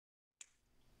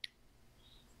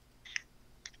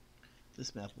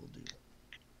This map will do.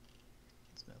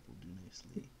 This map will do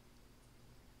nicely.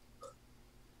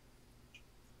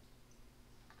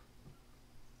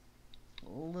 A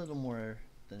little more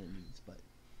than it needs, but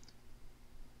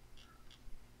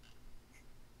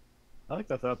I like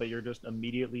the thought that you're just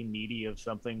immediately needy of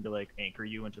something to like anchor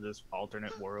you into this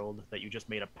alternate world that you just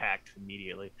made a pact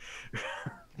immediately.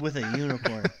 with a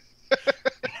unicorn.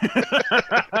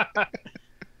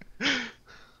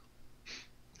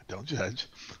 Don't judge.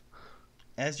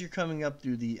 As you're coming up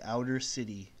through the outer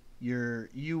city,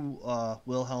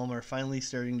 Wilhelm, are finally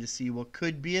starting to see what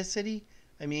could be a city.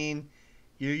 I mean,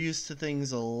 you're used to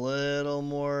things a little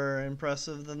more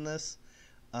impressive than this.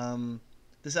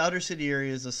 This outer city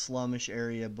area is a slumish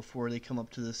area before they come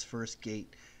up to this first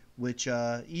gate, which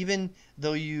even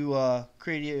though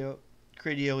Cradio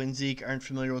and Zeke aren't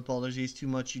familiar with Baldur's Gate too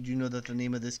much, you do know that the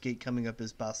name of this gate coming up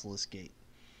is Basilisk Gate.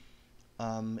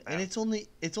 And it's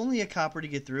only a copper to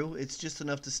get through. It's just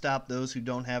enough to stop those who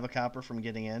don't have a copper from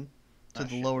getting in to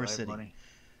the lower city.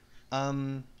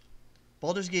 Money.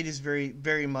 Baldur's Gate is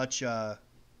very much upper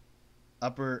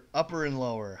and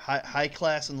lower, high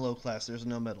class and low class. There's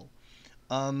no middle.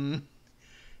 And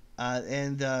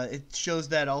it shows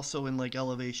that also in like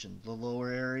elevation. The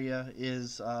lower area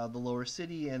is the lower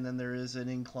city, and then there is an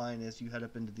incline as you head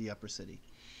up into the upper city.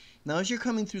 Now, as you're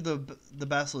coming through the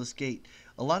Basilisk Gate,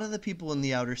 a lot of the people in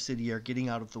the outer city are getting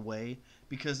out of the way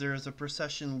because there is a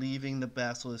procession leaving the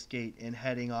Basilisk Gate and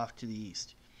heading off to the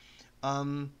east.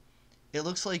 It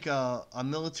looks like a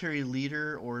military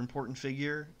leader or important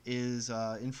figure is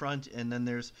in front, and then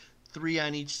there's 3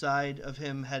 on each side of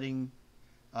him heading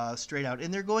straight out,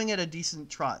 and they're going at a decent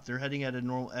trot. They're heading at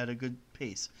a good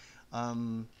pace,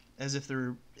 as if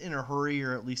they're in a hurry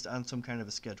or at least on some kind of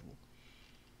a schedule.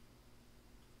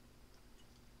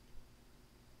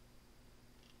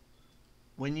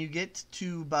 When you get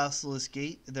to Basilisk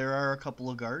Gate, there are a couple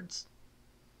of guards.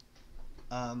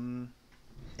 And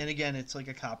again, it's like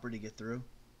a copper to get through.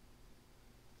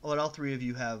 Oh, and all 3 of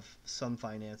you have some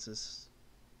finances.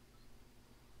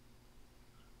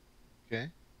 Okay.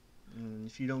 And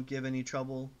if you don't give any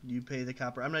trouble, you pay the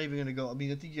copper. I'm not even going to go. I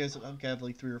mean, I think you guys have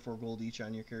like 3 or 4 gold each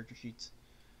on your character sheets.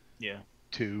 Yeah.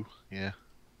 2, yeah.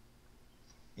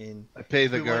 And I pay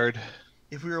the guard.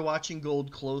 If we were watching gold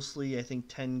closely, I think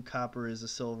 10 copper is a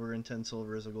silver and 10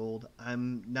 silver is a gold.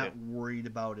 I'm not worried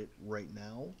about it right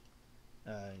now.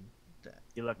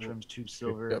 Electrum's 2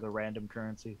 silver, the random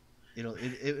currency.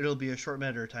 It'll be a short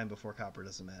matter of time before copper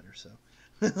doesn't matter. So,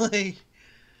 like,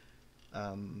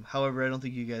 however, I don't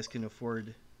think you guys can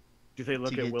afford. Do they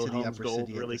look at Wilhelm's gold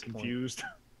really confused?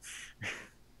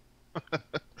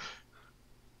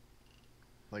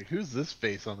 Like, who's this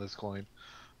face on this coin?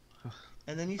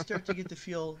 And then you start to get the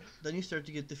feel. Then you start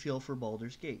to get the feel for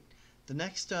Baldur's Gate. The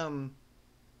next,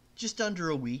 just under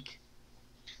a week,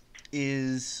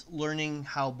 is learning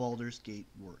how Baldur's Gate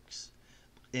works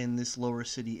in this lower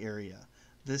city area.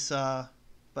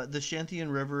 But the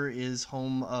Shantian River is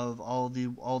home of all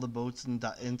the boats and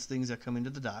things that come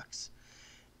into the docks.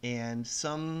 And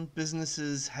some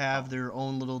businesses have their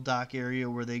own little dock area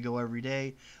where they go every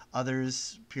day.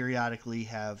 Others periodically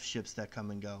have ships that come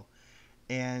and go.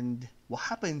 And what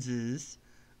happens is,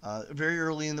 very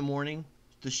early in the morning,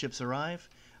 the ships arrive.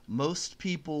 Most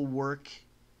people work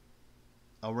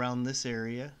around this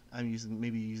area. I'm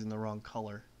maybe using the wrong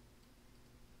color.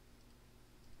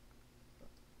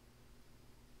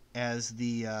 As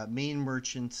the main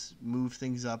merchants move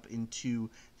things up into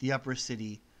the upper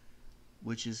city,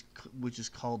 which is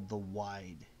called the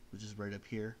Wide, which is right up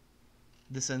here.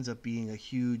 This ends up being a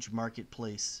huge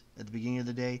marketplace at the beginning of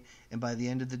the day, and by the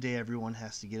end of the day, everyone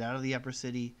has to get out of the upper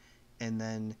city and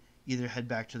then either head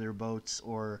back to their boats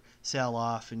or sail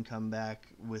off and come back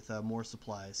with more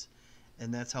supplies.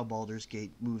 And that's how Baldur's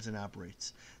Gate moves and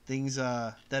operates. Things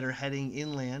that are heading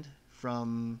inland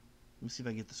from... Let me see if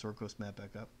I can get the Sword Coast map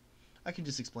back up. I can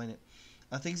just explain it.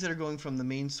 Things that are going from the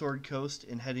main Sword Coast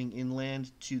and heading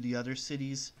inland to the other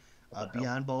cities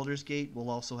beyond Baldur's Gate will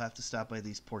also have to stop by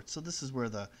these ports. So this is where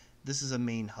this is a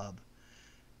main hub.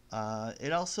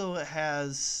 It also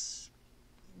has,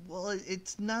 well,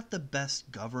 it's not the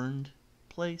best governed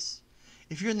place.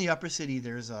 If you're in the upper city,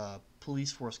 there's a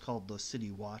police force called the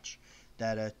City Watch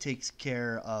that takes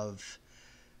care of,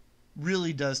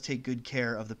 really does take good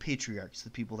care of the patriarchs, the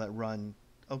people that run.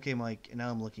 Okay, Mike, and now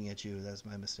I'm looking at you. That's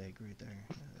my mistake right there.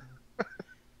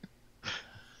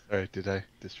 All right, did I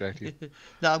distract you?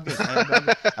 No, I'm good.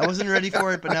 I wasn't ready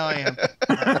for it, but now I am.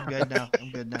 I'm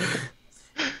good now.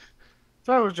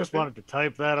 So I was just wanted to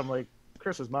type that. I'm like,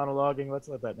 Chris is monologuing. Let's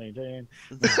let that maintain.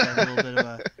 This got a little bit of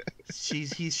a...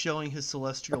 He's showing his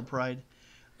celestial pride.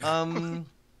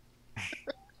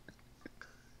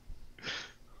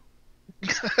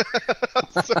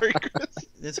 I'm sorry, Chris.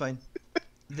 It's fine.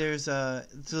 There's so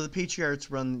the patriarchs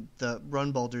run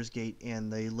Baldur's Gate,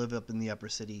 and they live up in the upper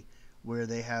city, where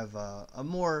they have a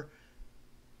more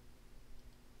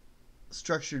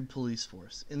structured police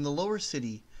force. In the lower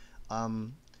city,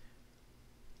 um,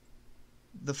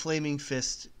 the Flaming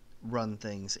Fist run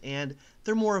things, and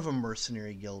they're more of a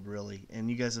mercenary guild, really. And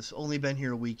you guys have only been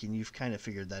here a week, and you've kind of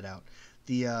figured that out.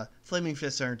 The Flaming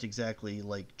Fists aren't exactly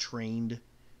like trained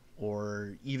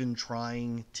or even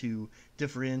trying to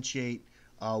differentiate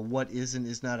what is and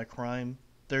is not a crime.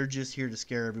 They're just here to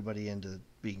scare everybody into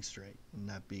being straight and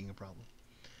not being a problem.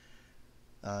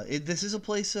 This is a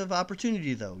place of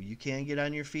opportunity, though. You can get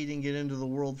on your feet and get into the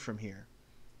world from here.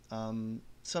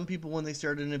 Some people, when they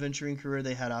start an adventuring career,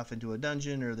 they head off into a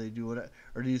dungeon or they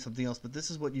do something else. But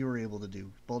this is what you were able to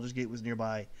do. Baldur's Gate was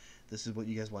nearby. This is what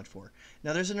you guys went for.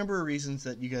 Now, there's a number of reasons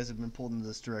that you guys have been pulled into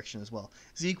this direction as well.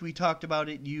 Zeke, we talked about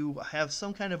it. You have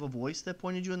some kind of a voice that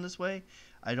pointed you in this way.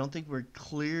 I don't think we're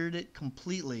cleared it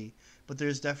completely, but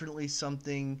there's definitely some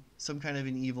kind of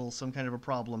an evil, some kind of a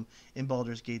problem in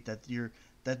Baldur's Gate that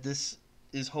this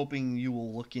is hoping you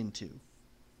will look into.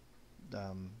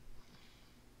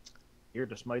 Here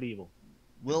to smite evil.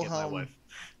 Wilhelm,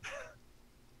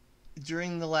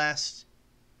 during the last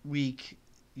week,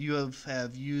 you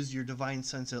have used your divine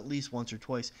sense at least once or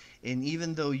twice, and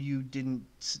even though you didn't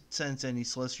sense any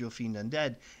celestial fiend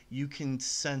undead, you can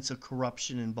sense a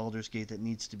corruption in Baldur's Gate that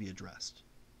needs to be addressed.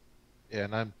 Yeah,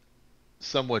 and I'm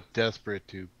somewhat desperate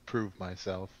to prove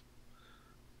myself.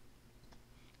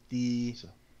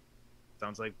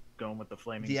 Sounds like going with the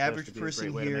flaming. The average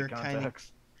person here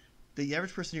the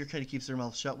average person here kind of keeps their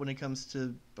mouth shut when it comes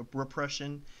to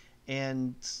repression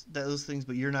and those things,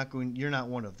 but you're not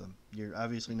one of them. You're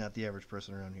obviously not the average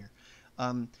person around here.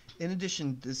 In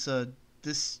addition,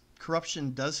 this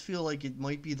corruption does feel like it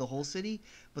might be the whole city,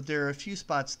 but there are a few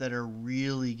spots that are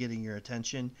really getting your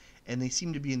attention, and they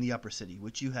seem to be in the upper city,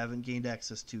 which you haven't gained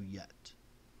access to yet.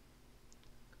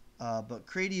 But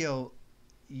Cradio,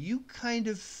 you kind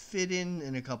of fit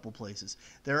in a couple places.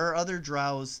 There are other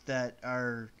drows that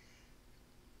are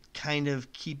kind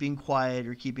of keeping quiet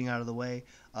or keeping out of the way.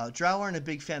 Drow aren't a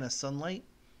big fan of sunlight,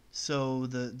 so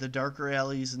the darker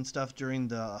alleys and stuff during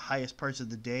the highest parts of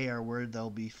the day are where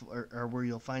where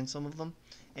you'll find some of them,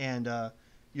 and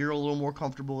you're a little more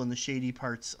comfortable in the shady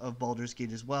parts of Baldur's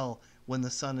Gate as well when the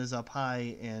sun is up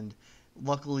high, and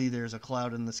luckily there's a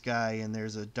cloud in the sky and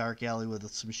there's a dark alley with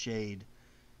some shade,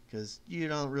 because you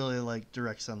don't really like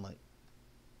direct sunlight.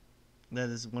 That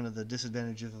is one of the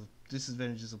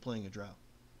disadvantages of playing a drow.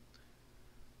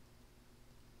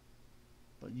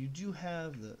 But you do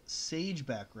have the sage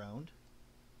background.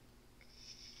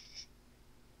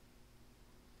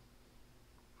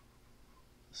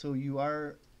 So you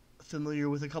are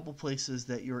familiar with a couple places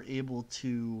that you're able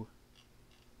to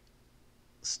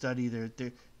study.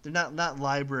 They're not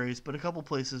libraries, but a couple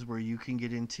places where you can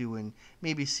get into and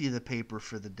maybe see the paper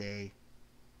for the day.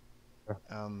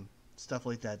 Stuff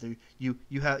like that.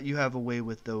 You have a way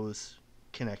with those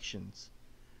connections.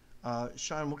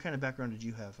 Sean, what kind of background did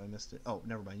you have? I missed it. Oh,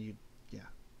 never mind.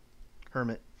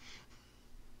 Hermit.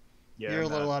 Yeah, You're a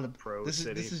lot of pro this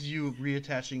city. is you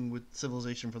reattaching with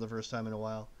civilization for the first time in a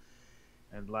while.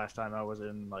 And last time I was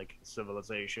in like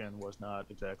civilization was not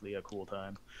exactly a cool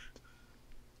time.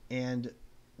 And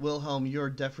Wilhelm, you're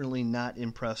definitely not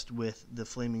impressed with the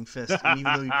Flaming Fist. And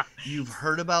even though you've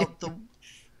heard about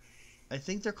I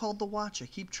think they're called the Watch. I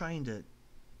keep trying to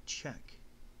check.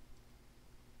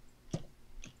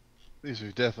 These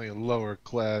are definitely lower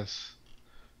class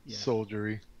Yeah.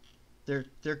 soldiery.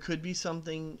 There could be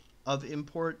something of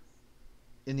import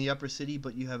in the upper city,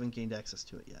 but you haven't gained access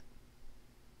to it yet.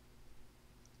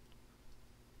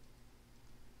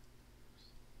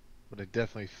 But I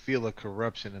definitely feel a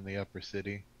corruption in the upper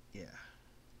city. Yeah.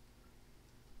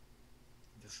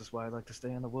 This is why I like to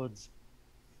stay in the woods.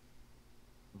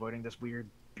 Avoiding this weird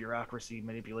bureaucracy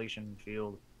manipulation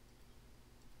field.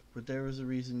 But there was a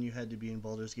reason you had to be in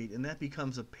Baldur's Gate, and that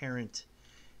becomes apparent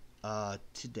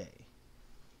today.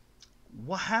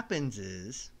 What happens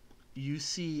is you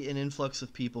see an influx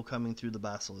of people coming through the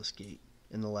Basilisk Gate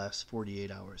in the last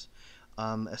 48 hours.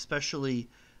 Especially,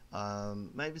 I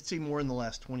would say more in the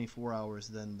last 24 hours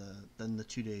than the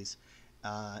 2 days.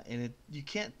 And you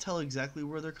can't tell exactly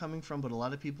where they're coming from, but a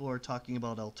lot of people are talking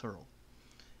about El Turil.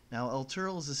 Now, El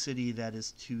Turil is a city that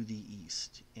is to the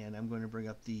east, and I'm going to bring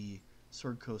up the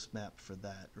Sword Coast map for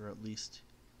that, or at least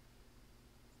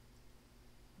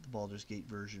the Baldur's Gate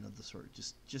version of the Sword,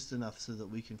 just enough so that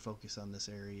we can focus on this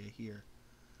area here.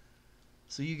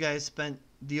 So you guys spent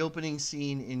the opening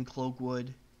scene in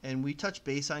Cloakwood, and we touched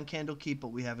base on Candlekeep, but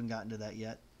we haven't gotten to that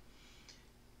yet.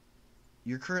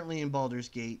 You're currently in Baldur's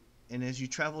Gate, and as you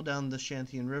travel down the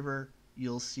Shantian River,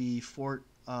 you'll see Fort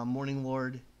Morning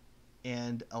Lord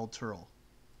and El Turl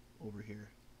over here.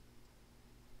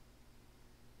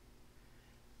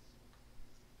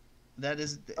 That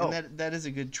is, and Oh. that is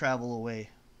a good travel away.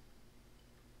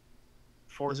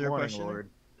 Fort Was there a Morning question there? Lord,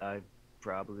 I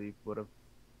probably would have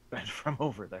been from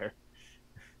over there.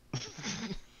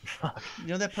 Fuck. You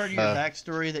know that part of your Uh,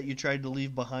 backstory that you tried to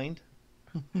leave behind?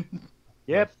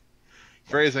 Yep.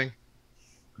 Phrasing.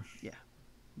 Yeah,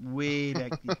 way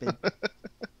back deep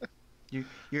in.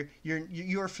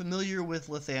 You're familiar with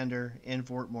Lathander and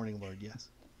Fort Morning Lord, yes.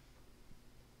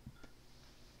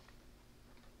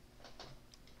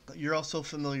 You're also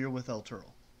familiar with El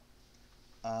Turl.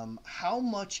 How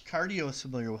much Cardio is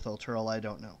familiar with El Turl, I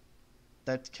don't know.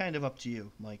 That's kind of up to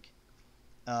you, Mike.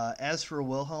 As for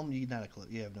Wilhelm, you not a clue.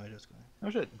 You have no idea what's going on.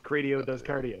 Oh shit. Cradio does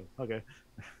cardio. Okay.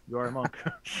 You are a monk.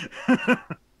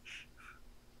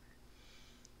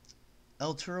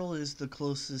 El Turl is the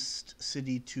closest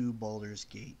city to Baldur's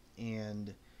Gate, and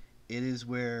it is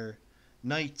where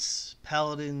knights,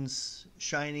 paladins,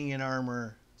 shining in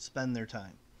armor spend their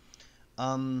time.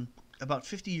 About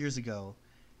 50 years ago,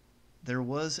 there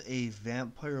was a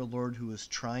vampire lord who was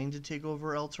trying to take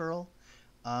over El Turl,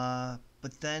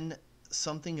 but then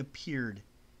something appeared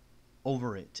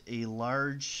over it. A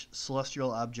large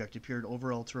celestial object appeared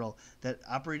over El Turl that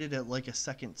operated at like a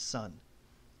second sun,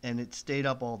 and it stayed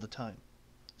up all the time.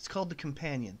 It's called the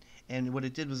Companion, and what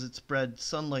it did was it spread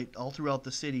sunlight all throughout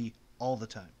the city all the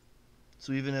time.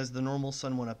 So even as the normal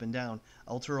sun went up and down,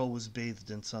 El Turl was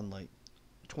bathed in sunlight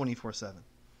 24/7.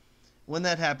 When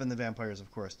that happened, the vampires,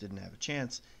 of course, didn't have a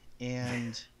chance,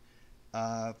 and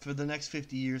for the next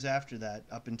 50 years after that,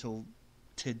 up until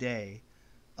today,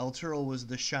 El Turl was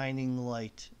the shining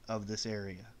light of this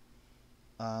area.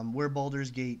 Where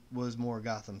Baldur's Gate was more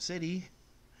Gotham City,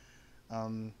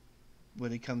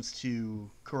 when it comes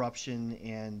to corruption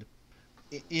and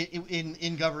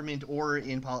in government or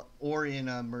in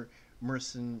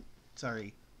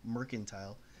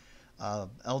mercantile.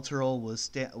 El Turl was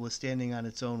standing on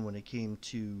its own when it came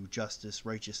to justice,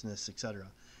 righteousness, etc.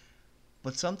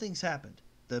 But something's happened.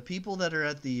 The people that are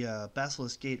at the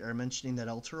Basilisk Gate are mentioning that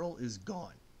El Turl is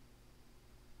gone.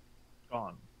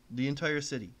 Gone. The entire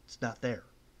city. It's not there.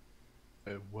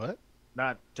 What?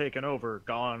 Not taken over.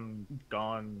 Gone.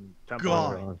 Gone.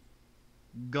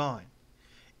 Gone.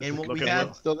 And what we Look at have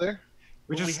Will. Still there?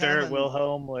 We What just we stare have at on-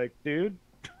 Wilhelm like, dude.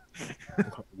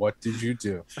 What did you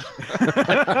do? That's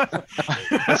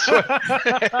what-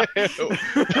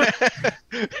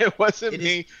 it wasn't It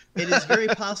me. it is very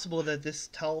possible that this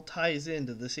ties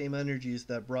into the same energies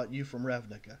that brought you from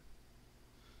Ravnica.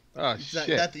 Oh It's not,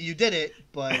 shit. not that you did it,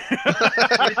 but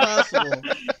it's very possible.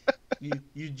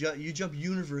 You jump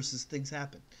universes, things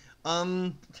happen.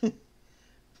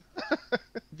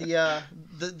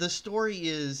 The story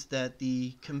is that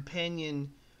the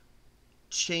companion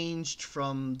changed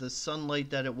from the sunlight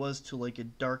that it was to like a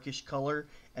darkish color,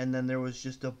 and then there was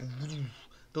just a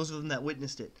those of them that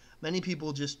witnessed it. Many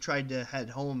people just tried to head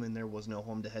home, and there was no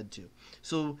home to head to.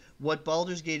 So what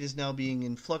Baldur's Gate is now being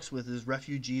in flux with is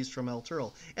refugees from El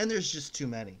Turl, and there's just too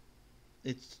many.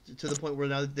 It's to the point where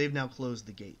now they've now closed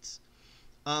the gates.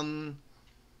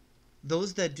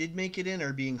 Those that did make it in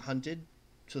are being hunted,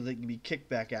 so they can be kicked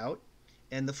back out.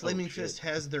 And the Flaming shit. Fist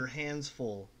has their hands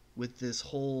full with this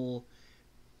whole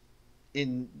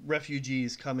in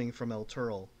refugees coming from El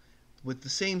Turl, with the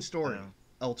same story. Yeah.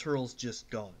 El Turl's just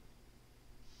gone,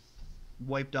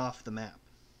 wiped off the map.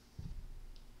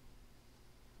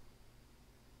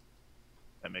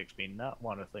 That makes me not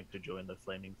want to think to join the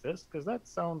Flaming Fist, because that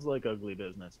sounds like ugly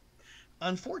business.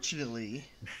 Unfortunately,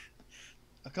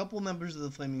 a couple members of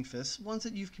the Flaming Fist, ones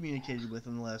that you've communicated with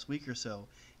in the last week or so,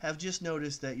 have just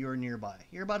noticed that you're nearby.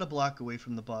 You're about a block away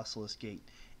from the Basilisk Gate,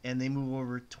 and they move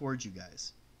over towards you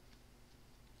guys.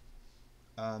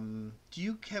 Do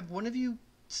you have one of you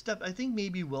step? I think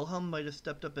maybe Wilhelm might have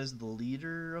stepped up as the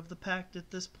leader of the pact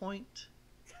at this point.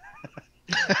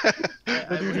 I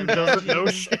would Doesn't know imagine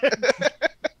shit.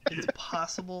 it's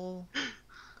possible.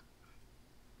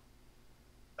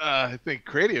 I think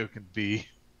Cradio can be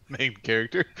main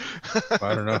character.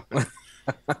 I don't know.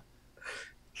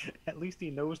 At least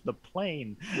he knows the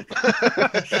plane.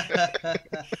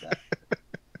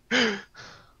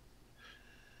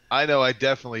 I know I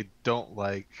definitely don't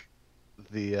like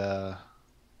the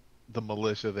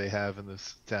militia they have in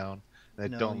this town. And I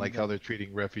No, don't you like how don't. they're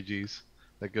treating refugees.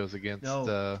 That goes against No.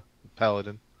 the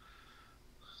paladin.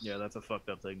 Yeah, that's a fucked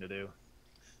up thing to do.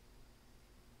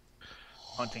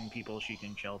 Hunting people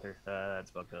seeking shelter.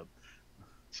 That's fucked up.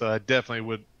 So I definitely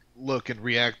would look and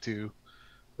react to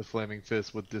the Flaming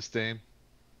Fist with disdain.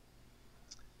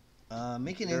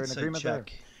 Make an They're in insight agreement there.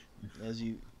 check. As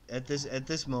you at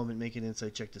this moment, make an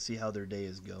insight check to see how their day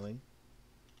is going.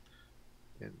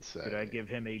 Inside. Could I give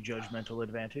him a judgmental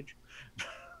advantage?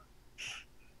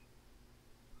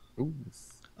 Ooh.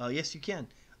 Yes, you can.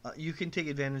 You can take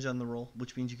advantage on the roll,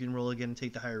 which means you can roll again and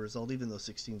take the higher result, even though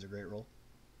 16 is a great roll.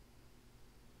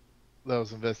 That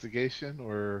was investigation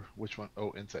or which one?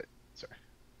 Oh, insight. Sorry.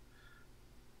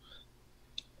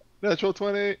 Natural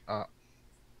 20.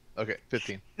 Okay,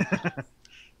 15.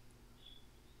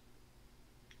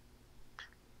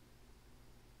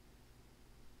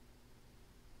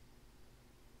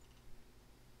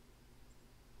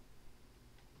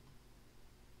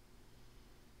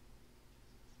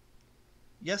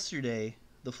 Yesterday,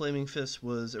 the Flaming Fist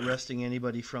was arresting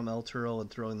anybody from El Turo and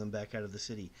throwing them back out of the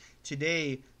city.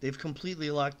 Today, they've completely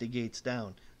locked the gates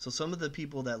down. So some of the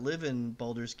people that live in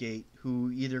Baldur's Gate,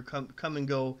 who either come and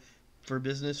go for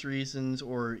business reasons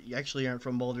or actually aren't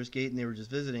from Baldur's Gate and they were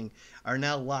just visiting, are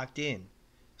now locked in.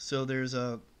 So there's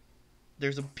a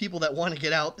people that want to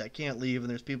get out that can't leave, and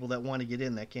there's people that want to get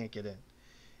in that can't get in.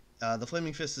 The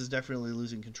Flaming Fist is definitely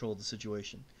losing control of the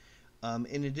situation.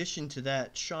 In addition to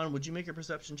that, Sean, would you make a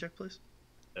perception check, please?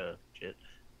 Shit.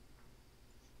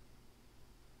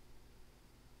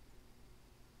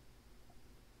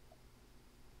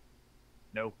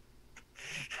 No.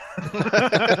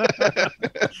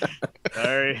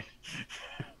 Sorry.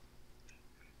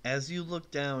 As you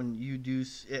look down, you do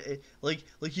like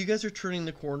you guys are turning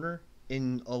the corner,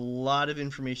 and a lot of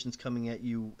information's coming at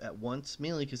you at once.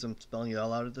 Mainly because I'm spelling it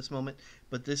all out at this moment.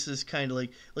 But this is kind of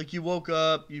like you woke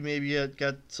up, you maybe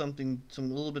got some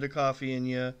little bit of coffee in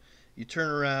you. You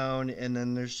turn around, and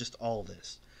then there's just all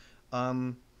this.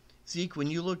 Zeke,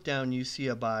 when you look down, you see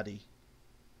a body.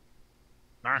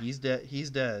 He's dead. He's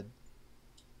dead.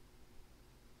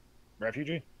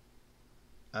 Refugee?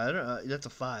 I don't know. That's a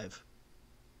 5.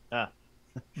 Ah.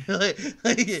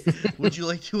 Would you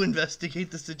like to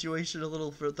investigate the situation a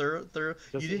little thorough? Does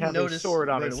You he didn't have a notice sword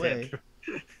on right his away. hip?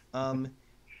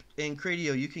 And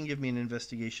Cradio, you can give me an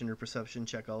investigation or perception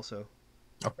check also.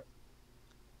 Okay.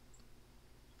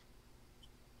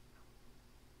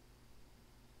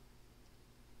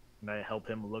 Can I help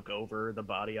him look over the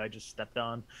body I just stepped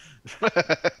on?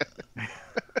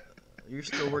 You're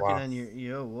still working Wow. on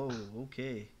your. Whoa,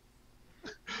 okay.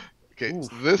 Okay, Ooh.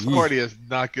 so this Yeesh. party is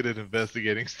not good at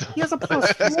investigating stuff. He has a plus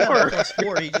He's got a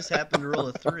 4. +4. He just happened to roll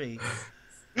a 3.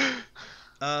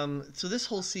 So this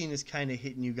whole scene is kind of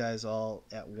hitting you guys all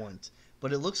at once,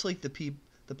 but it looks like the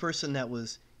person that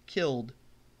was killed,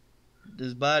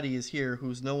 his body is here,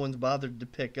 who's no one's bothered to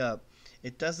pick up.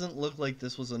 It doesn't look like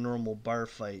this was a normal bar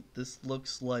fight. This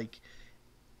looks like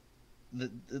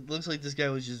it looks like this guy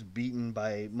was just beaten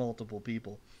by multiple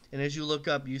people. And as you look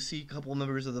up, you see a couple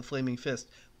members of the Flaming Fist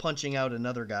punching out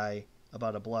another guy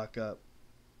about a block up.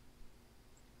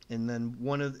 And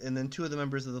then two of the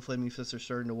members of the Flaming Fist are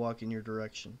starting to walk in your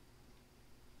direction.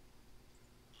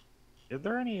 Is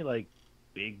there any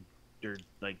big or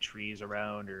trees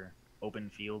around or open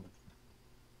field?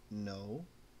 No.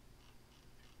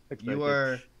 Expected. You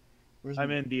are.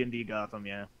 I'm in D&D Gotham,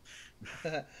 yeah.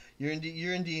 You're in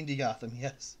D&D Gotham,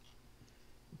 yes.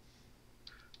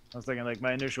 I was thinking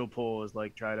my initial pull is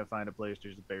try to find a place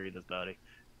to just bury this body.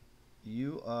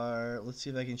 You are. Let's see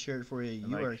if I can share it for you.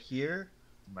 You are here.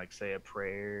 Say a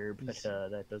prayer, but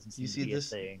that doesn't seem You to see be this?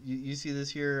 a thing. You see this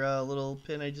here little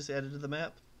pin I just added to the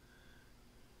map?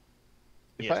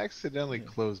 If Yes. I accidentally Yeah.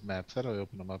 close maps, how do I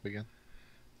open them up again?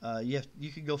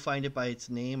 You can go find it by its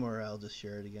name, or I'll just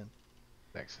share it again.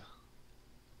 Thanks.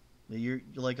 You're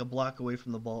like a block away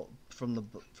from the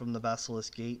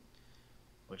Baldurs Gate.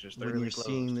 Which is When thoroughly you're closed.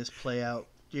 seeing this play out,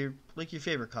 your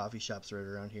favorite coffee shops right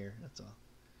around here. That's all.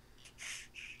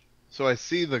 So I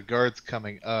see the guards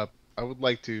coming up. I would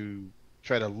like to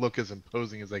try to look as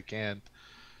imposing as I can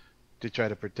to try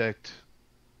to protect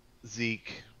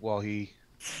Zeke while he.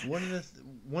 One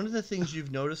of the things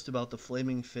you've noticed about the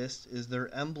Flaming Fist is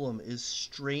their emblem is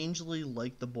strangely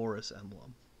like the Boris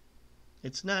emblem.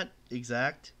 It's not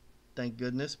exact, thank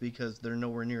goodness, because they're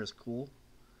nowhere near as cool.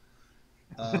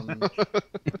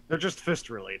 They're just fist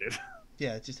related.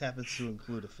 Yeah, it just happens to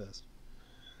include a fist.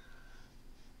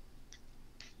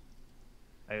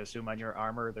 I assume on your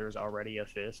armor there's already a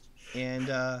fist. And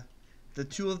the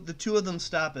two of them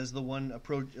stop as the one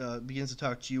begins to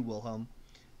talk to you, Wilhelm.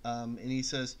 And he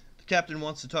says, "The captain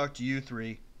wants to talk to you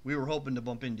three. We were hoping to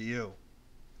bump into you."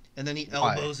 And then he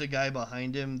Why? elbows a guy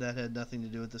behind him that had nothing to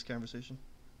do with this conversation.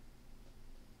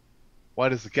 Why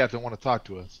does the captain want to talk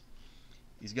to us?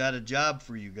 He's got a job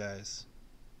for you guys.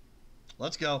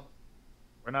 Let's go.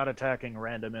 We're not attacking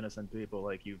random innocent people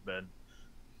like you've been.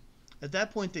 At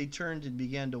that point, they turned and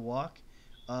began to walk,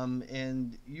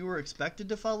 and you were expected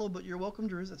to follow, but you're welcome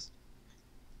to resist.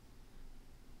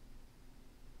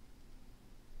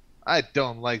 I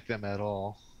don't like them at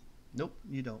all. Nope,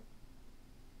 you don't.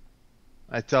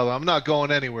 I tell them I'm not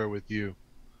going anywhere with you.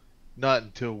 Not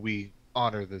until we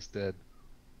honor this dead.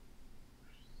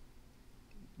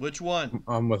 Which one?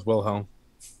 I'm with Wilhelm.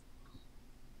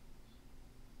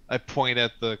 I point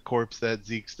at the corpse that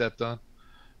Zeke stepped on.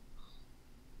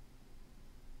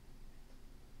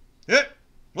 Hey,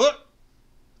 what?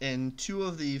 And two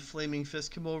of the flaming fists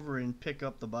come over and pick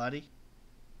up the body.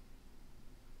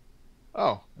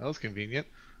 Oh, that was convenient.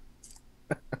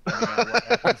 What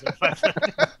happens if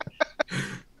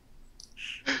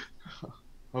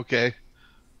Okay.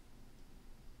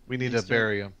 We need to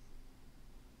bury him.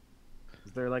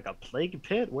 Is there like a plague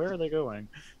pit? Where are they going?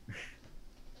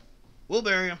 We'll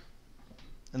bury him.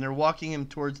 And they're walking him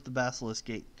towards the Basilisk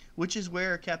Gate, which is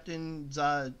where Captain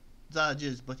Zaj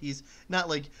is, but he's not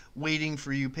like waiting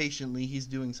for you patiently. He's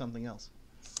doing something else.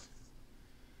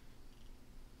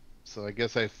 So I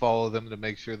guess I follow them to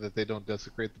make sure that they don't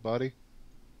desecrate the body.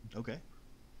 Okay.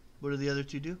 What do the other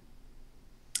two do?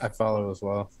 I follow as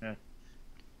well. If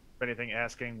anything,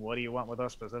 asking, what do you want with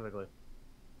us specifically?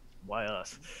 Why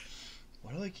us?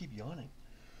 Why do I keep yawning?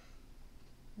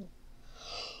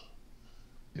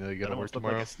 You know, you That gotta work almost looked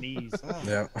tomorrow. like a sneeze.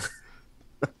 Yeah.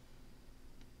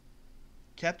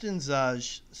 Captain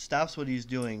Zaj stops what he's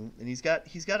doing, and he's got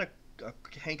a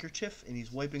handkerchief, and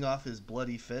he's wiping off his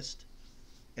bloody fist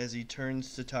as he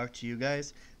turns to talk to you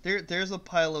guys. There's a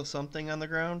pile of something on the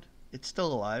ground. It's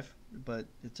still alive, but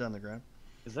it's on the ground.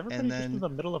 Is everybody just in the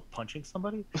middle of punching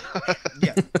somebody?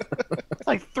 Yeah. It's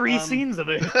like three scenes of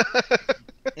it.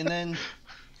 And then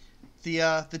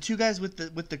the two guys with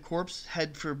the corpse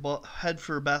head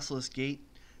for Basilisk Gate.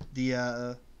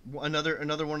 The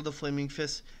another one of the flaming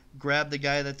fists grab the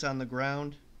guy that's on the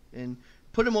ground and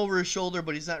put him over his shoulder,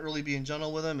 but he's not really being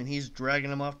gentle with him, and he's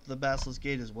dragging him off to the Basilisk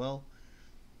Gate as well.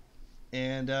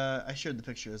 And I shared the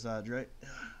picture of Zaj, right?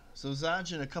 So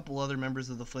Zaj and a couple other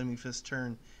members of the Flaming Fist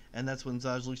turn, and that's when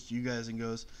Zaj looks to you guys and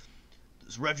goes,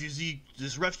 This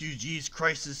refugees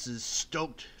crisis is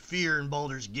stoked fear in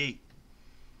Baldur's Gate.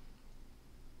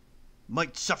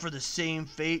 Might suffer the same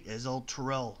fate as old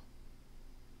Terrell.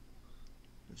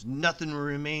 There's nothing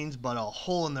remains but a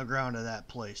hole in the ground of that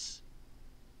place.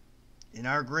 And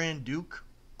our Grand Duke,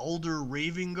 Alder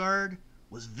Ravengard,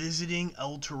 was visiting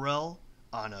El Terrell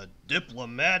on a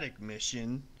diplomatic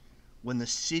mission when the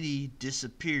city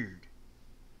disappeared.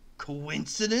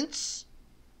 Coincidence?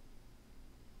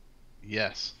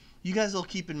 Yes. You guys will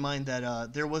keep in mind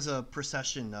that there was a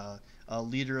procession, a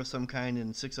leader of some kind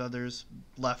and 6 others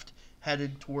left,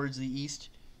 headed towards the east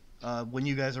when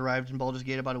you guys arrived in Baldur's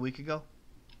Gate about a week ago.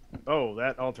 Oh,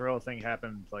 that Alterella thing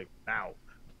happened like now.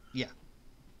 Yeah.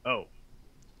 Oh.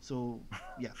 So,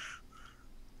 yeah.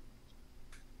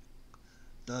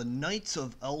 The Knights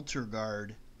of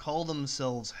Eltergard call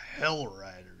themselves Hell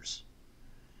Riders,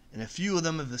 and a few of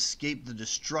them have escaped the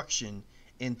destruction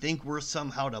and think we're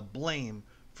somehow to blame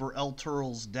for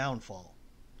Elturl's downfall.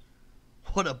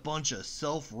 What a bunch of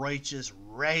self-righteous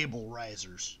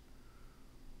rabble-risers.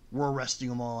 We're arresting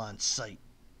them all on sight.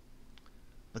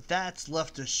 But that's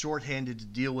left us shorthanded to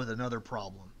deal with another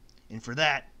problem, and for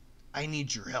that, I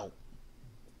need your help.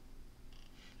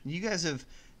 You guys have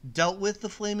dealt with the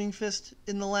Flaming Fist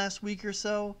in the last week or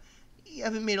so. You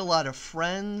haven't made a lot of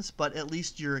friends, but at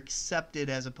least you're accepted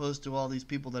as opposed to all these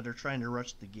people that are trying to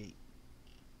rush the gate.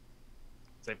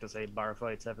 Safe to say bar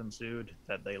fights have ensued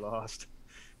that they lost.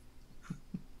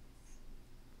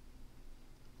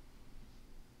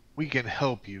 We can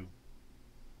help you,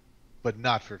 but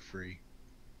not for free.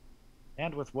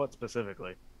 And with what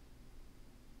specifically?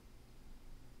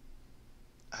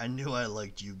 I knew I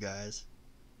liked you guys.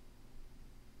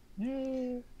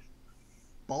 Eh.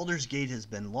 Baldur's Gate has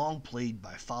been long played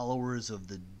by followers of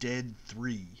the Dead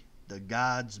Three, the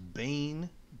gods Bane,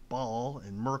 Baal,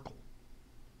 and Merkel.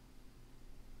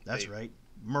 That's right,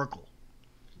 Merkel.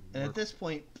 And at this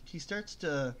point, he starts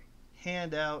to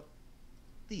hand out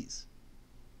these.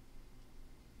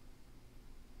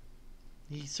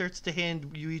 He starts to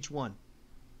hand you each one.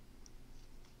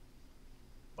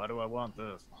 Why do I want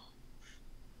this?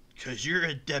 'Cause you're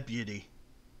a deputy.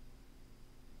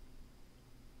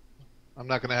 I'm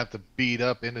not gonna have to beat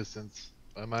up innocents,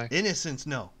 am I? Innocents,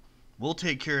 no. We'll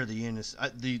take care of the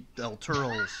the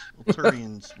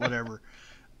Elturians, whatever.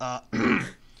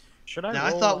 Should I? Now,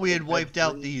 I roll thought we a had dead wiped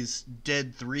out three? these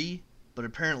Dead Three, but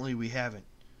apparently we haven't.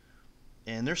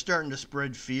 And they're starting to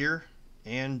spread fear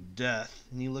and death.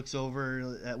 And he looks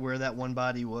over at where that one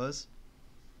body was.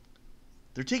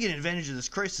 They're taking advantage of this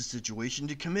crisis situation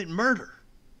to commit murder.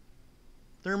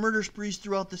 There are murder sprees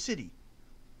throughout the city.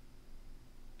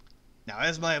 Now,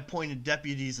 as my appointed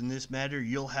deputies in this matter,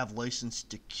 you'll have license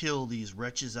to kill these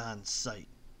wretches on sight.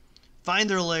 Find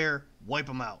their lair, wipe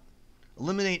them out.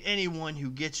 Eliminate anyone who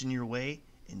gets in your way,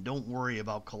 and don't worry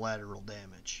about collateral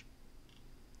damage.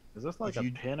 Is this like If a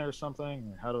you- pin or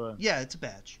something? How do I? Yeah, it's a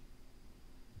badge.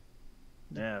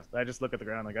 Yeah, I just look at the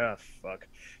ground like, ah, fuck.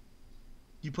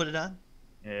 You put it on?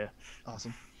 Yeah.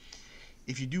 Awesome.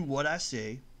 If you do what I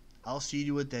say, I'll see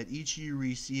to it that each of you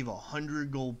receive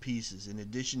 100 gold pieces in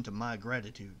addition to my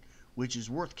gratitude, which is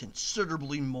worth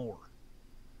considerably more.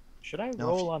 Should I Now, if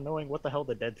roll you- on knowing what the hell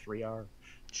the dead three are?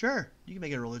 Sure, you can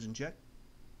make a religion check.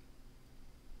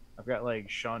 I've got like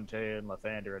Shantae and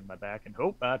Lathander in my back, and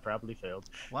hope I probably failed.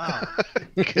 Wow.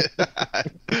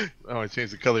 Oh, I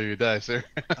changed the color of your die, sir.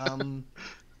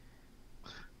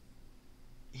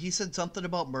 He said something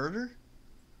about murder?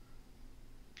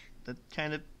 That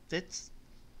kind of fits.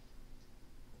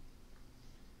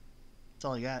 That's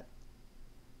all I got.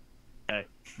 Okay.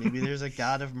 Maybe there's a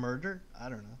god of murder? I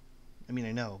don't know. I mean,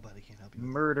 I know, but I can't help you.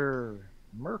 Murder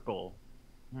Merkel.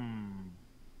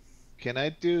 Can I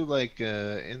do like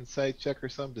a insight check or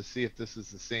something to see if this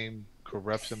is the same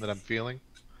corruption that I'm feeling?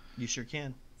 You sure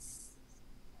can.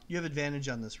 You have advantage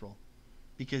on this roll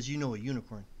because you know a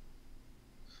unicorn.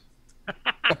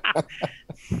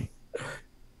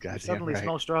 Goddamn Suddenly right.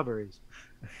 smell strawberries.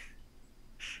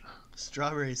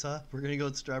 Strawberries, huh? We're gonna go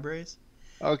with strawberries.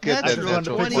 I'll get that Natural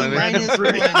natural 20 20. minus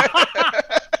 1.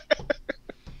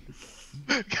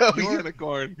 Go You're-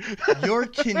 unicorn. You're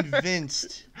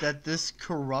convinced that this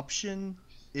corruption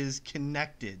is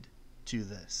connected to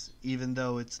this, even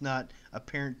though it's not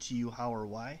apparent to you how or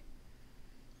why.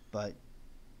 But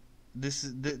this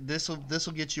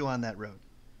will get you on that road.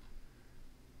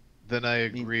 Then I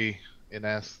agree and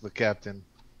ask the captain,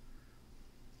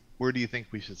 where do you think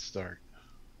we should start?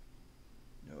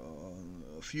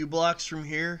 A few blocks from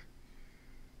here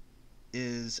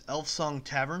is Elf Song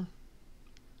Tavern.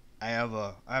 I have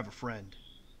a friend,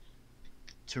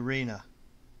 Terena.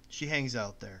 She hangs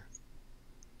out there.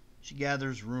 She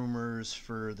gathers rumors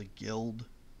for the guild.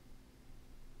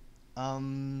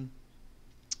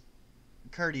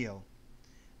 Cardio.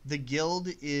 The guild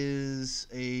is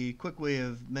a quick way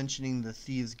of mentioning the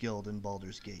Thieves Guild in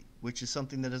Baldur's Gate, which is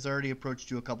something that has already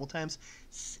approached you a couple times.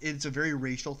 It's a very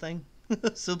racial thing,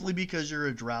 simply because you're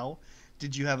a drow.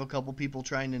 Did you have a couple people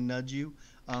trying to nudge you?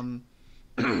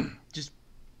 Just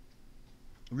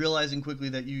realizing quickly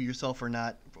that you yourself are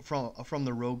not from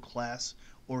the rogue class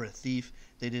or a thief.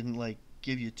 They didn't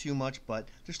give you too much, but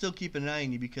they're still keeping an eye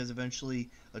on you because eventually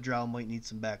a drow might need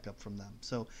some backup from them.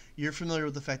 So you're familiar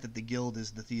with the fact that the guild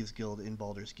is the Thieves Guild in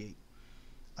Baldur's Gate,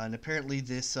 and apparently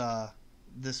this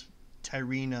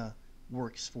Tyrena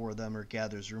works for them or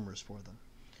gathers rumors for them.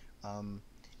 And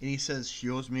he says she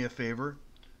owes me a favor,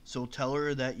 so tell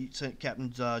her that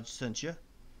Captain Dodge sent you.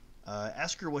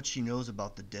 Ask her what she knows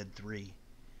about the Dead Three,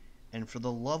 and for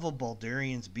the love of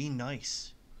Baldarians, be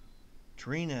nice.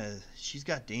 Terena, she's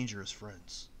got dangerous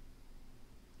friends.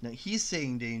 Now, he's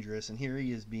saying dangerous, and here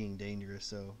he is being dangerous,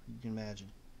 so you can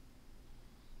imagine.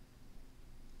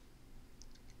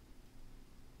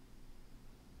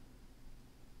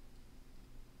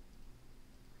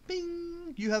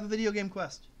 Bing! You have a video game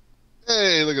quest.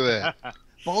 Hey, look at that.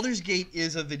 Baldur's Gate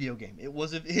is a video game. It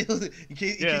was in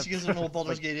case you guys don't know what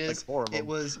Baldur's Gate is. four of It them.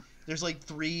 was there's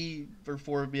 3 or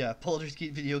 4 Baldur's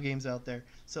Gate video games out there.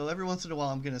 So every once in a while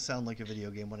I'm gonna sound like a video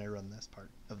game when I run this part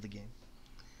of the game.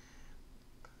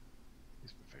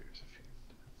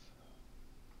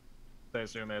 I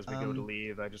assume as we go to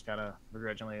leave, I just kind of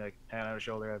begrudgingly hand on his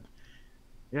shoulder.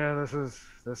 Yeah,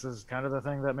 this is kind of the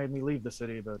thing that made me leave the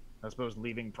city, but I suppose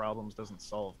leaving problems doesn't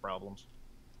solve problems.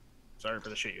 Sorry for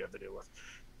the shit you have to deal with.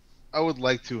 I would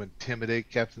like to intimidate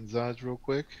Captain Zodge real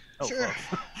quick. Oh, Sure.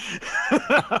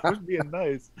 fuck. I was being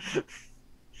nice.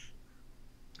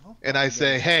 Oh, And I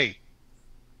say, hey,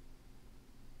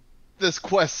 this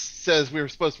quest says we were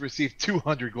supposed to receive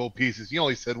 200 gold pieces. You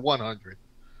only said 100.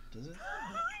 Does it?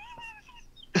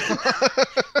 I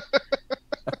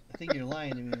think you're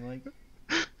lying to me,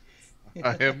 Mike.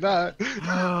 I am not.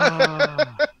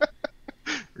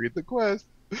 Read the quest.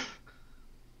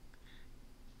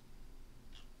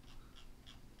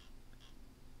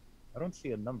 I don't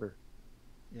see a number.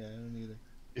 Yeah, I don't either.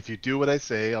 If you do what I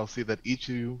say, I'll see that each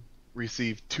of you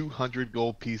receive 200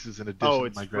 gold pieces in addition Oh, to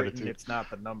it's my written. gratitude. It's not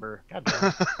the number. God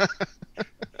damn.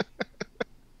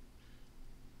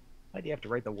 Why do you have to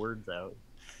write the words out?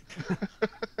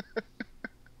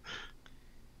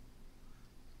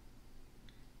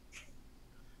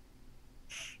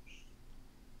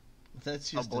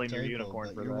 That's I'll just a blame your typo, unicorn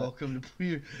but for you're that. welcome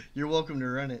to you're welcome to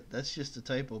run it. That's just a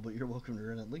typo, but you're welcome to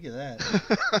run it. Look at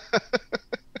that.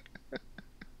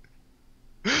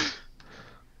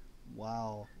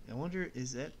 Wow. I wonder,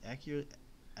 is that accurate?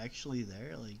 Actually,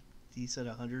 there, like he said,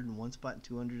 100 in one spot and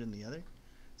 200 in the other.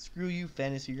 Screw you,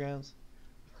 Fantasy Grounds.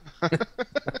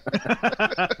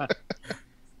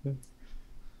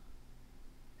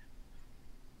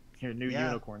 Your new Yeah.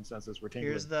 unicorn senses were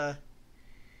tingling. Here's the.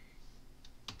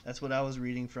 That's what I was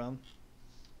reading from.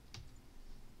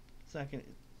 It's not gonna.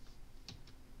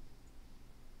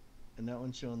 And that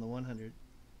one's showing the 100.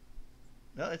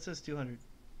 No, it says 200.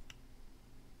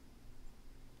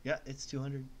 Yeah, it's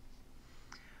 200.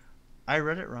 I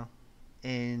read it wrong,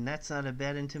 and that's not a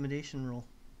bad intimidation roll.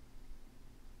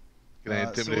 Can I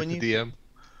intimidate the DM?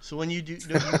 So when you do,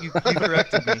 no, you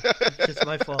corrected me. It's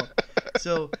my fault.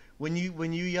 So when you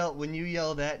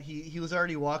yell that, he was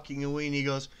already walking away, and he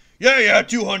goes, yeah,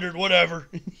 200, whatever.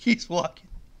 He's walking.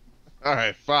 All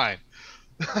right, fine.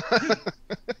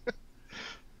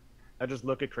 I just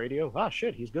look at Cradio. Ah,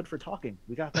 shit, he's good for talking.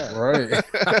 We got that. Right.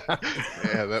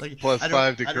 Yeah, that's Like, plus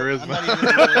 5 to charisma.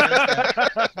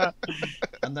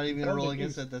 I'm not even gonna roll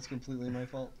against that. That's completely my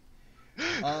fault.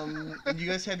 And you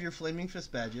guys have your Flaming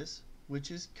Fist badges,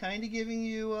 which is kind of giving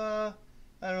you, I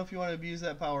don't know if you want to abuse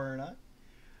that power or not.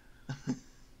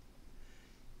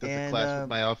 Does it clash with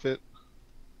my outfit?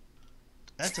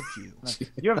 That's a few.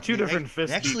 You have two different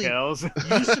fist actually,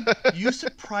 decals. You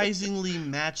surprisingly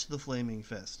match the Flaming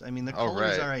Fist. I mean, the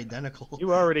colors are identical.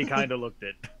 You already kind of looked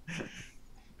it.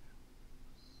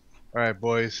 All right,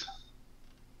 boys.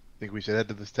 Think we should head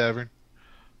to this tavern?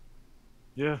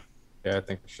 Yeah. Yeah, I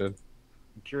think we should.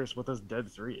 I'm curious what this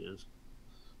Dead 3 is.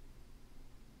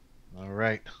 All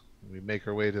right. We make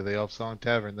our way to the Elf Song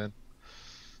Tavern then.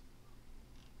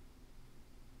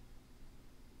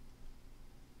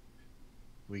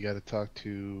 We got to talk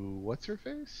to what's her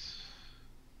face?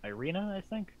 Irina, I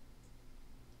think.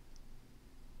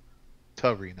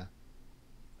 Tarina.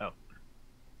 Oh.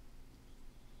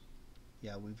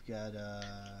 Yeah, we've got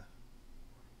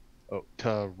Oh,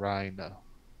 Tarina.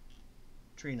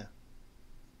 Trina.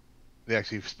 They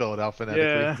actually spell it out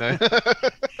phonetically. Yeah.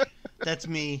 That's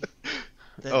me.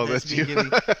 That's me you.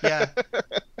 giving, yeah.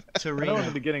 I know in the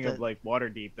Tarina. beginning of like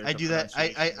Waterdeep, there's I a do that.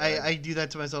 pronunciation, right? I do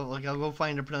that to myself. Like I'll go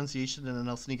find a pronunciation and then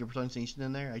I'll sneak a pronunciation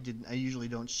in there. I usually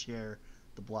don't share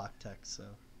the block text, so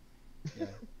yeah.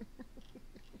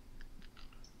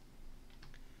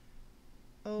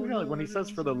 Oh, You know, like when he no, says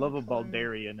it for the doesn't love of color.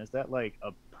 Baldarian, is that like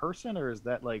a person or is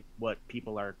that like what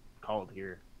people are called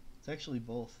here? It's actually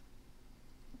both.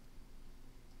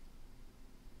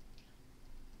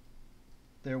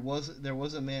 There was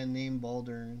a man named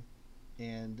Baldurn,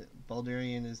 and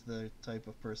Baldarian is the type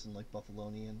of person like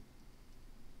Buffalonian.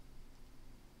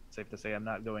 Safe to say I'm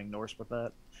not going Norse with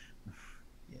that.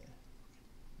 Yeah.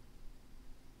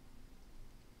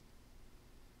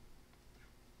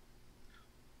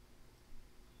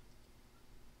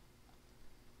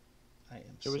 I am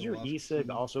So was your off e-cig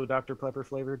key. also Dr. Pepper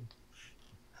flavored?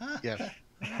 Huh? Yes.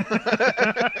 Is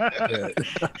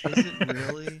it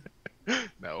really?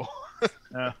 No.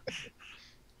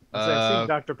 I've seen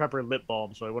Dr. Pepper lip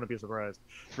balm, so I wouldn't be surprised.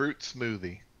 Fruit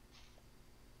smoothie.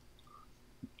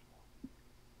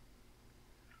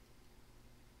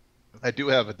 I do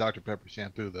have a Dr. Pepper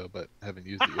shampoo though, but haven't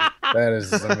used it yet. That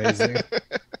is amazing.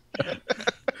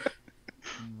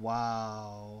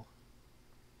 Wow.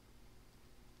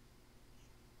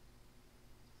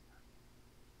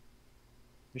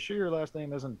 You sure your last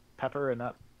name isn't Pepper and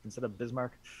not instead of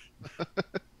Bismarck?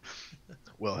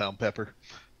 Wilhelm Pepper.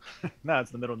 No,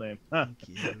 it's the middle name. Huh.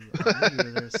 Thank you. I knew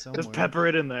you were there somewhere. Just pepper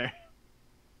it in there.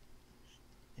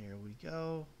 There we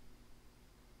go.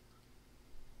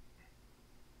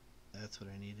 That's what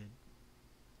I needed.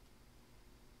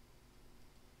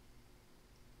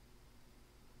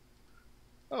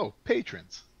 Oh,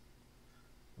 patrons.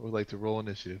 I would like to roll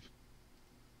initiative.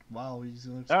 Wow, we just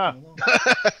look Ah. along.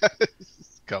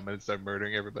 Just come in and start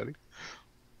murdering everybody.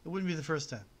 It wouldn't be the first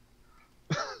time.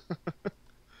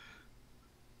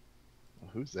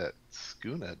 Who's that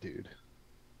Skuna dude?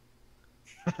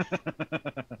 Is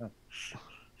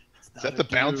that the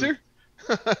bouncer?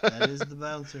 That is the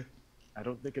bouncer. I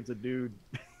don't think it's a dude.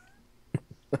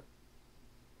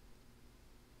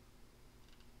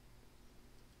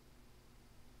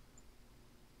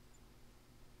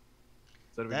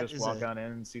 So do we That just is walk a- on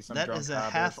in and see some That drunk is a hobbits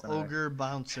half and ogre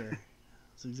bouncer.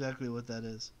 That's exactly what that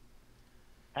is.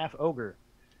 half ogre.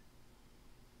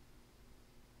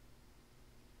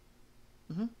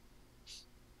 Mm-hmm.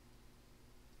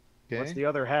 Okay. What's the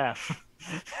other half?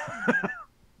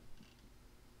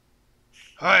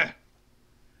 Hi.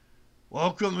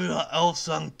 Welcome to the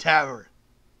Elsung Tavern.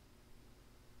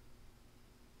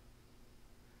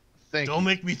 Thank Don't you.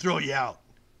 make me throw you out.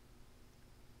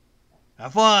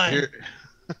 Have fun. Here...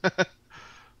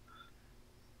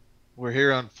 We're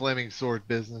here on Flaming Sword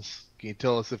business. Can you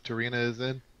tell us if Tarina is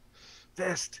in?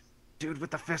 Fist. Dude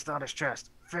with the fist on his chest.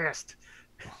 Fist.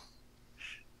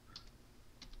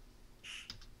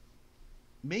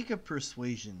 Make a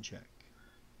persuasion check.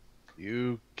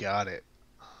 You got it.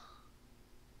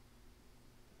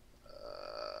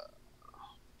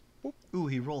 Ooh,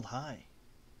 he rolled high.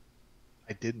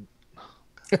 I didn't.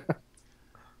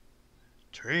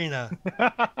 Trina,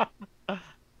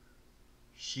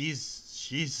 she's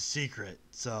a secret,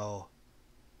 so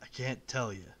I can't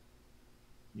tell you.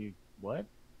 You what?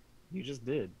 You just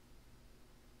did.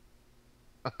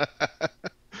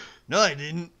 No, I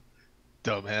didn't.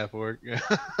 Dumb half orc.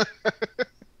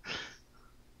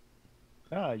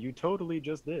 Ah, you totally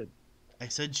just did. I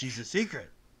said she's a secret.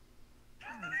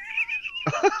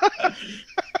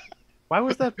 Why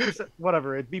was that?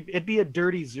 Whatever. It'd be a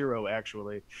dirty 0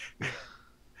 actually.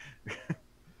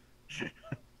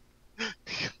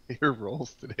 Your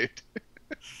rolls today.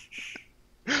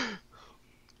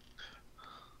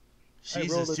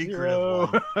 She's a rolled a secretive 0.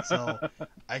 one, so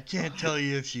I can't tell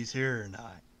you if she's here or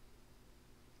not.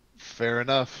 Fair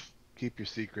enough. Keep your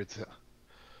secrets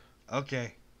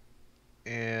Okay,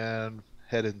 and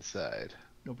head inside.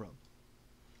 no problem.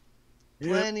 Yep.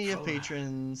 Plenty of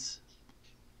patrons.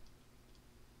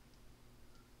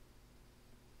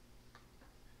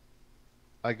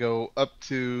 I go up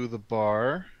to the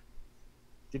bar.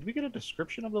 Did we get a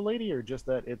description of the lady, or just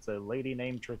that it's a lady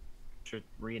named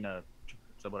Trina?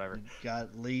 So whatever.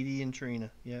 Got Lady and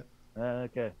Trina. Yep.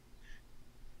 Okay.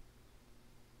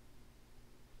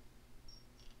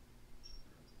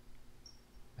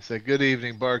 I say, good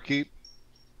evening, barkeep.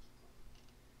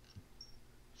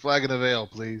 Flagon of ale,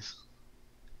 please.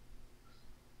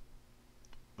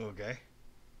 Okay.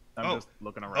 I'm Oh. just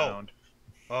looking around.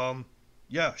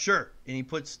 Yeah, sure. And he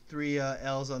puts 3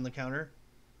 L's on the counter.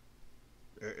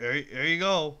 There you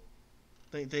go.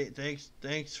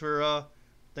 Thanks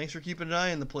for keeping an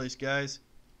eye on the place, guys.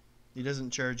 He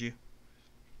doesn't charge you.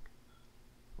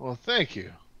 Well, thank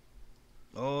you.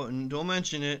 Oh, and don't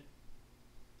mention it.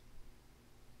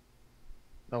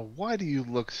 Now, why do you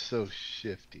look so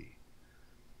shifty?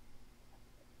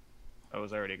 I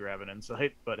was already grabbing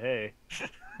insight, but hey.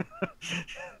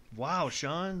 Wow,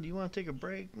 Sean, do you want to take a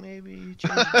break? Maybe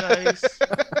change the dice.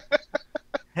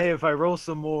 Hey, if I roll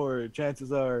some more,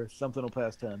 chances are something will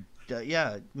pass 10.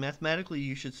 Yeah, mathematically,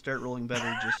 you should start rolling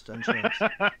better just on chance.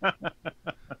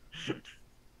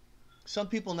 Some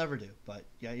people never do, but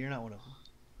yeah, you're not one of them.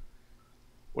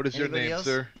 What is Anybody your name, else?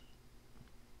 sir?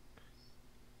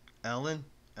 Alan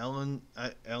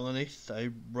Ace. I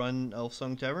run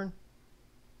Elfsong Tavern.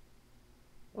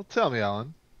 Well, tell me,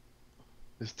 Alan.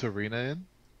 Is Tarina in?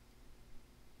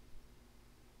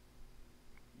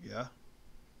 Yeah.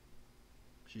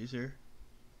 She's here.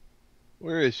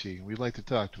 Where is she? We'd like to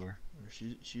talk to her.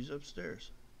 She's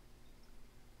upstairs.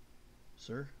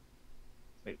 Sir?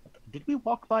 Wait, did we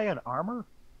walk by an armor?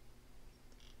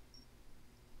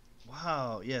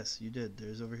 Wow, yes, you did.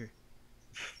 There's over here.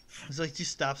 It's like she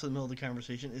stops in the middle of the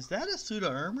conversation. Is that a suit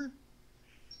of armor?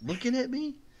 Looking at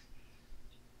me?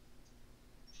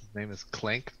 His name is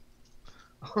Clank.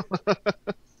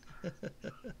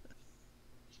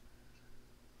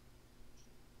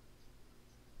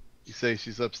 You say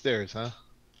she's upstairs, huh?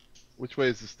 Which way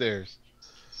is the stairs?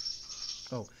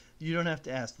 Oh, you don't have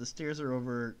to ask. The stairs are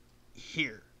over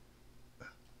here.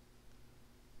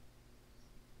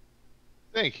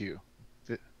 Thank you.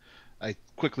 I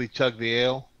quickly chug the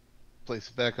ale, place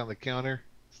it back on the counter,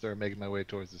 start making my way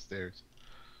towards the stairs.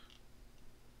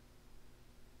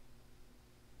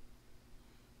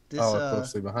 This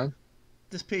Closely behind.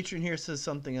 this patron here says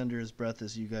something under his breath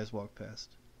as you guys walk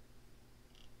past.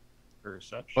 Or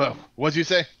such? Well, what'd you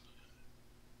say?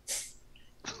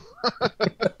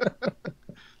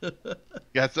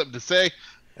 Got something to say?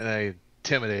 And I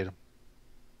intimidate him.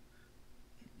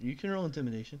 You can roll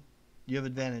intimidation. You have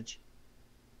advantage.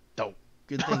 Dope.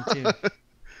 Good thing too.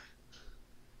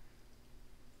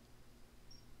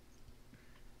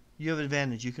 You have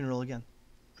advantage. You can roll again.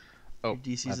 Oh, Your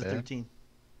DC my is a bad. 13.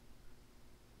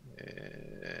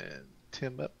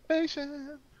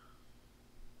 Intimidation.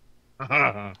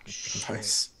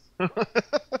 Nice.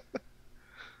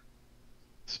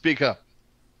 Speak up.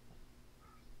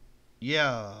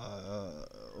 Yeah.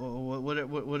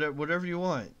 Whatever you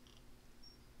want.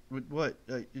 What?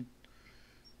 You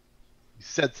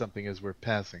said something as we're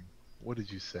passing. What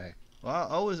did you say?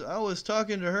 I was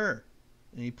talking to her,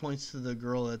 and he points to the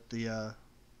girl at the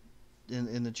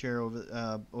in the chair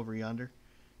over yonder.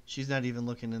 She's not even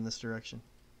looking in this direction.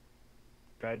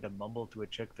 Tried to mumble to a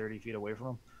chick 30 feet away from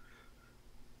him.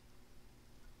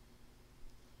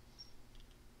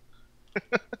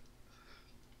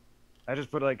 I just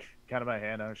put like kind of my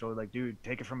hand on her shoulder, like, dude,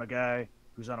 take it from a guy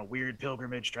who's on a weird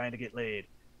pilgrimage trying to get laid.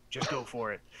 Just go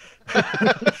for it.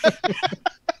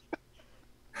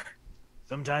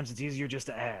 Sometimes it's easier just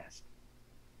to ask.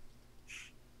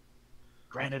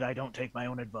 Granted, I don't take my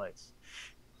own advice.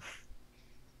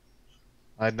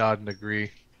 I nod and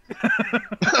agree.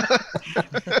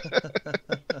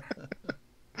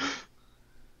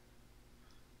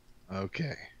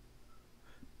 Okay.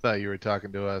 Thought you were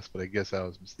talking to us, but I guess I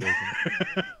was mistaken.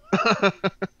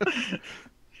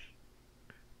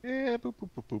 Yeah, boop, boop,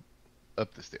 boop, boop.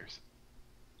 Up the stairs.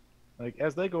 Like,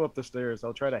 as they go up the stairs,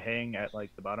 I'll try to hang at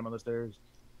like the bottom of the stairs.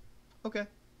 Okay.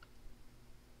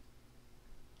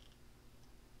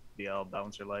 Be all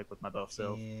bouncer like with my buff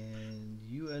self. And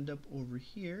you end up over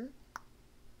here.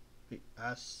 Wait,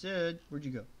 I said, where'd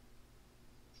you go?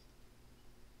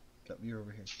 Oh, you're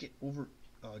over here. Get over.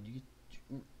 Oh, you get.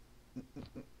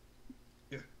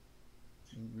 Yeah.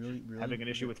 Really? Having an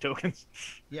issue with tokens.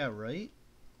 Yeah, right?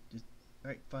 Just,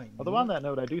 all right, fine. Although on that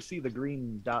note, I do see the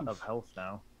green dot of health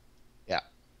now. Yeah.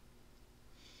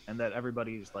 And that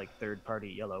everybody's like third party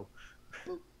yellow.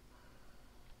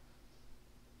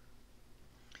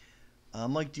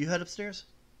 Mike, do you head upstairs?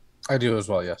 I do as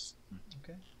well, yes.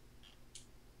 Okay. I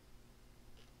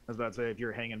was about to say, if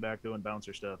you're hanging back doing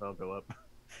bouncer stuff, I'll go up.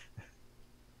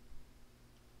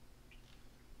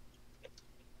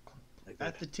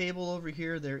 At the table over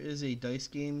here, there is a dice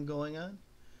game going on.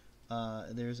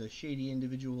 There's a shady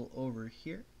individual over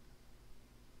here.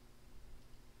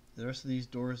 The rest of these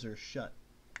doors are shut.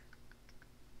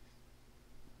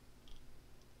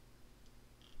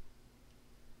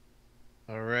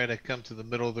 Alright, I come to the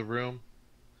middle of the room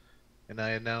and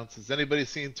I announce, has anybody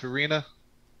seen Tarina?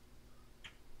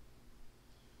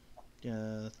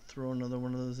 Throw another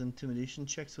one of those intimidation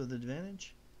checks with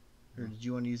advantage? Or did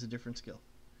you want to use a different skill?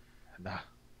 Nah.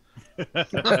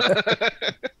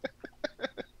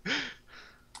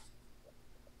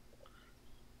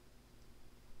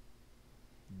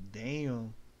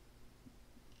 Damn.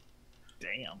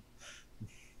 Damn.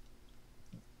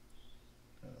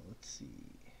 Let's see.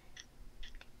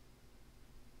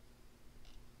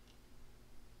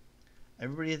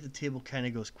 Everybody at the table kind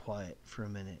of goes quiet for a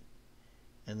minute.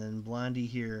 And then Blondie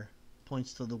here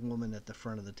points to the woman at the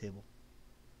front of the table.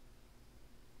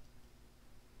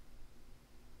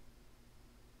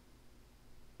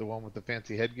 The one with the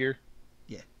fancy headgear?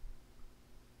 Yeah.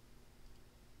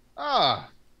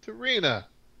 Ah, Tarina.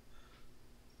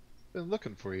 Been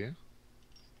looking for you.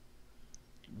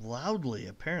 Loudly,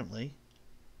 apparently.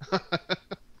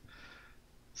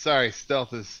 Sorry,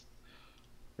 stealth is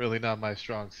really not my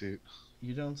strong suit.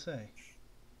 You don't say.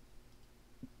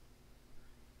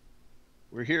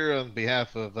 We're here on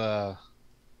behalf of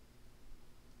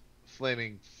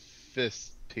Flaming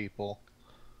Fist people.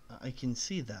 I can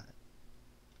see that.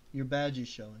 Your badge is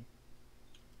showing.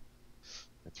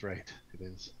 That's right, it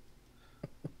is.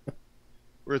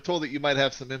 We're told that you might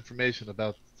have some information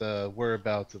about the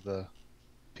whereabouts of the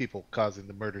people causing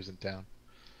the murders in town.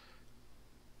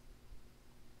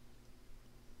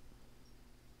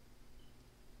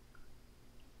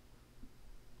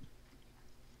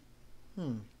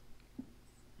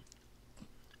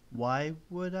 Why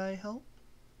would I help?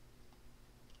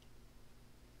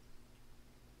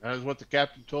 That is what the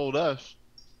captain told us.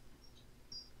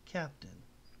 Captain.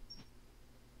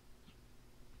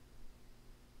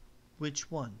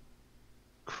 Which one?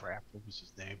 Crap, what was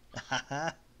his name?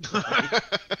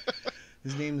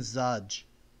 His name is Zaj.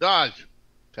 Dodge!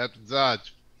 Captain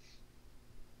Zodge.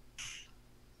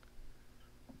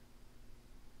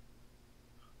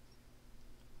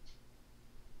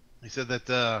 He said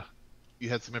that you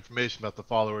had some information about the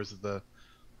followers of the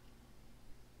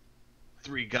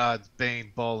three gods,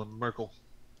 Bane, Ball, and Merkel.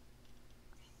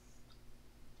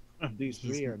 These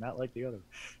three are not like the other.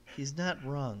 He's not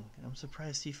wrong. I'm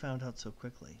surprised he found out so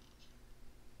quickly.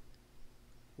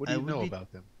 What do you know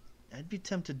about them? I'd be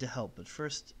tempted to help, but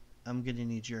first, I'm gonna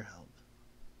need your help.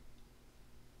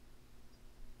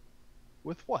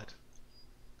 With what?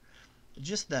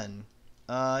 Just then,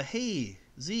 hey,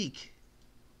 Zeke.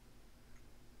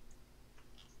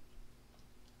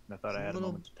 I thought I had a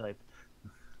moment to type.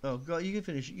 Oh, go. You can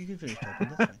finish. You can finish typing.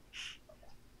 That's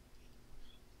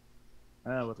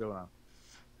fine. What's going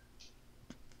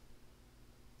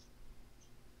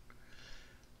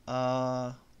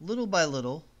on? Little by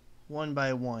little, one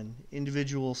by one,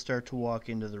 individuals start to walk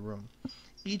into the room.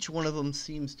 Each one of them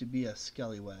seems to be a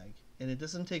scallywag, and it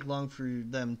doesn't take long for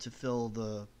them to fill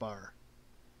the bar.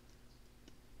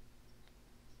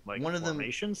 Like One of them-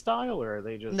 formation style, or are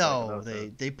they just No, like,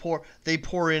 about they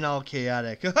pour in all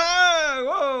chaotic.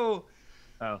 Whoa!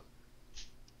 Oh,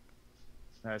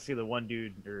 I see the one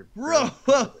dude or Whoa!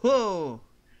 Whoa! Whoa!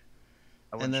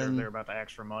 I wasn't And sure if then- they're about to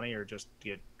ask for money or just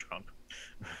get drunk.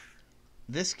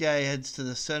 This guy heads to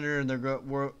the center in the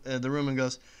room and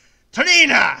goes,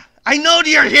 "Tarina, I know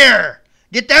you're here.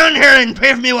 Get down here and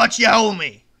pay me what you owe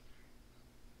me."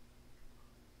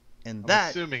 And I'm that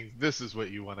assuming this is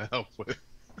what you want to help with.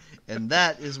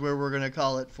 is where we're gonna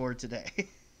call it for today.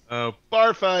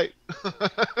 Bar fight.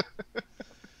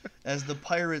 As the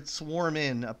pirates swarm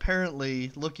in,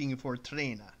 apparently looking for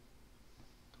Trina.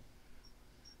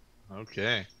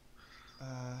 Okay.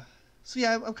 So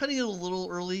yeah, I'm cutting it a little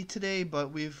early today,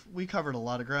 but we covered a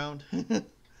lot of ground, and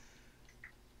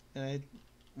I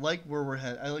like where we're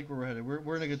headed.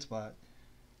 We're in a good spot.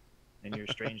 And you're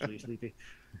strangely sleepy.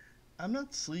 I'm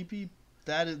not sleepy.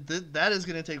 That is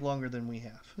going to take longer than we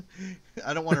have.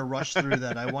 I don't want to rush through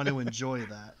that. I want to enjoy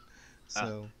that.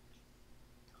 So.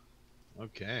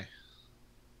 Okay.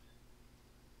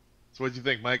 So what do you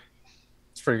think, Mike?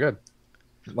 It's pretty good.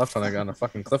 Left on I got on a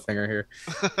fucking cliffhanger here.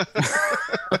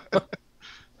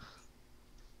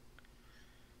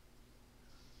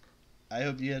 I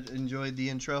hope you had enjoyed the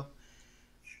intro.